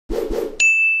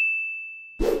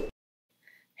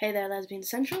Hey there, Lesbian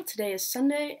Central. Today is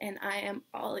Sunday, and I am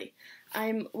Ollie.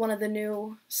 I'm one of the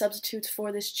new substitutes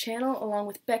for this channel, along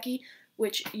with Becky,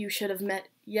 which you should have met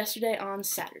yesterday on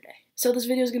Saturday. So this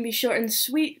video is going to be short and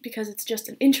sweet because it's just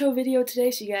an intro video today,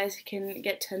 so you guys can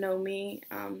get to know me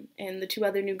and the two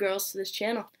other new girls to this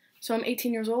channel. So I'm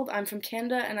 18 years old, I'm from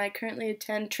Canada, and I currently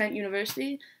attend Trent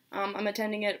University. I'm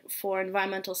attending it for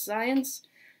environmental science.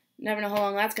 Never know how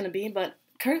long that's going to be, but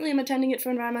currently I'm attending it for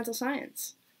environmental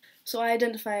science. So I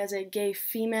identify as a gay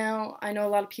female. I know a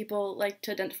lot of people like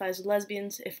to identify as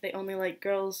lesbians if they only like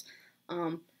girls,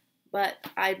 but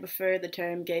I prefer the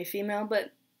term gay female,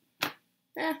 but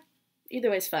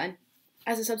either way's fine.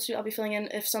 As a substitute, I'll be filling in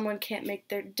if someone can't make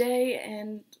their day,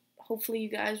 and hopefully you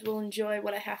guys will enjoy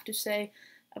what I have to say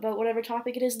about whatever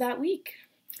topic it is that week.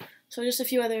 So just a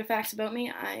few other facts about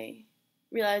me. I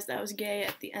realized that I was gay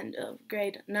at the end of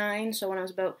grade 9, so when I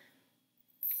was about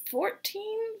 14,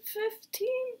 15,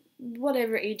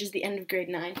 whatever age is the end of grade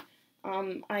 9.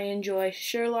 I enjoy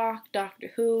Sherlock,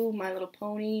 Doctor Who, My Little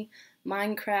Pony,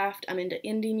 Minecraft. I'm into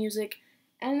indie music,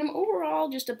 and I'm overall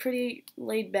just a pretty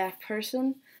laid-back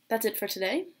person. That's it for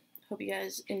today. Hope you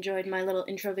guys enjoyed my little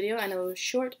intro video. I know it was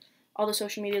short. All the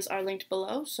social medias are linked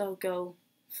below, so go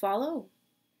follow,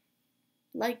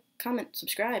 like, comment,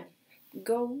 subscribe.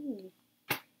 Go.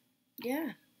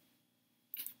 Yeah.